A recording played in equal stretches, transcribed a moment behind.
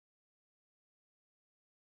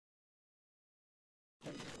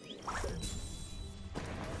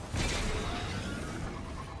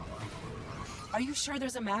Are you sure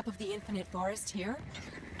there's a map of the Infinite Forest here?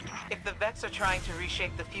 If the Vex are trying to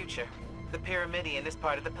reshape the future, the Pyramidion is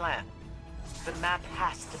part of the plan. The map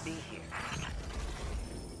has to be here.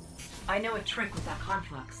 I know a trick with that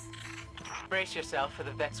conflux. Brace yourself for the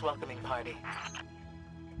Vex welcoming party.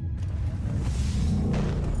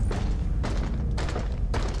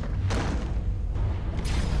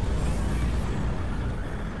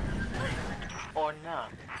 Or not.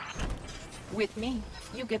 With me,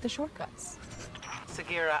 you get the shortcuts.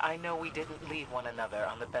 Sagira, I know we didn't leave one another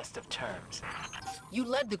on the best of terms. You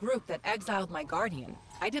led the group that exiled my guardian.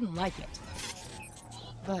 I didn't like it.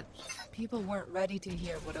 But people weren't ready to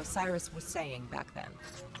hear what Osiris was saying back then.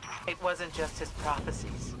 It wasn't just his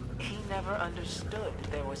prophecies. He never understood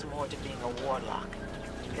there was more to being a warlock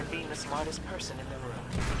than being the smartest person in the room.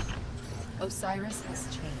 Osiris has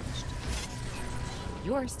changed.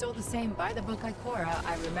 You're still the same by-the-book Ikora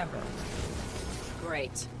I remember.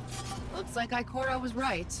 Great. Looks like Ikora was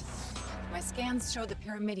right. My scans show the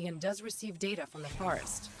Pyramidion does receive data from the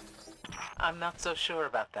forest. I'm not so sure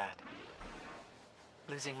about that.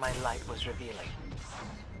 Losing my light was revealing.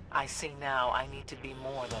 I see now I need to be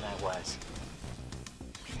more than I was.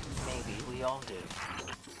 Maybe we all do.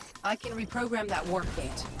 I can reprogram that warp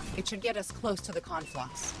gate. It should get us close to the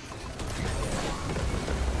conflux.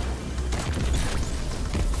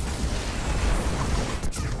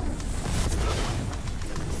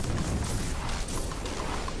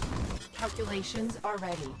 Calculations are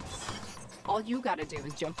ready. All you gotta do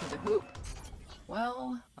is jump through the hoop.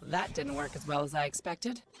 Well, that didn't work as well as I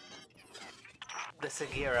expected. The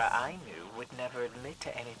Sagira I knew would never admit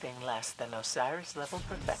to anything less than Osiris-level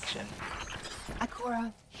perfection.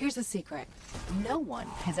 Ikora, here's a secret. No one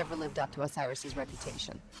has ever lived up to Osiris's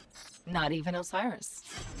reputation. Not even Osiris.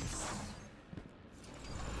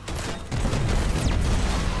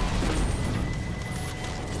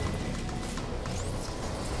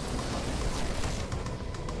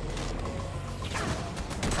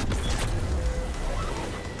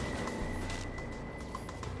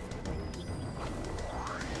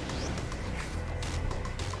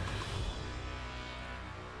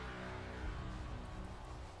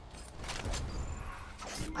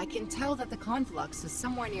 I can tell that the conflux is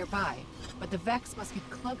somewhere nearby, but the Vex must be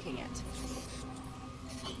cloaking it.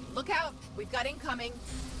 Look out! We've got incoming!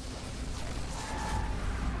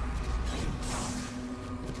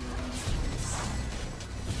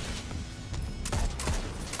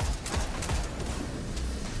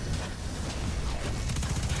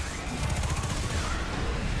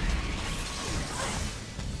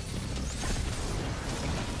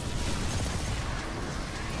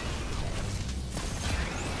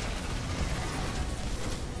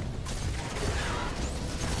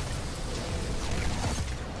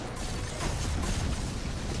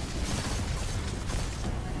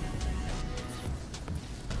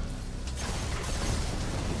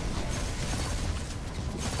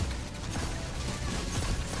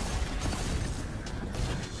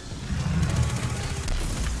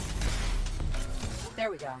 There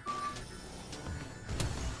we go.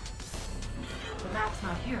 The map's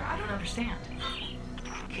not here. I don't understand.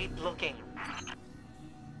 Keep looking.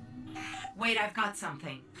 Wait, I've got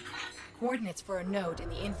something. Coordinates for a node in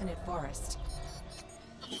the Infinite Forest.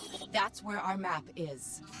 That's where our map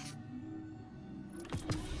is.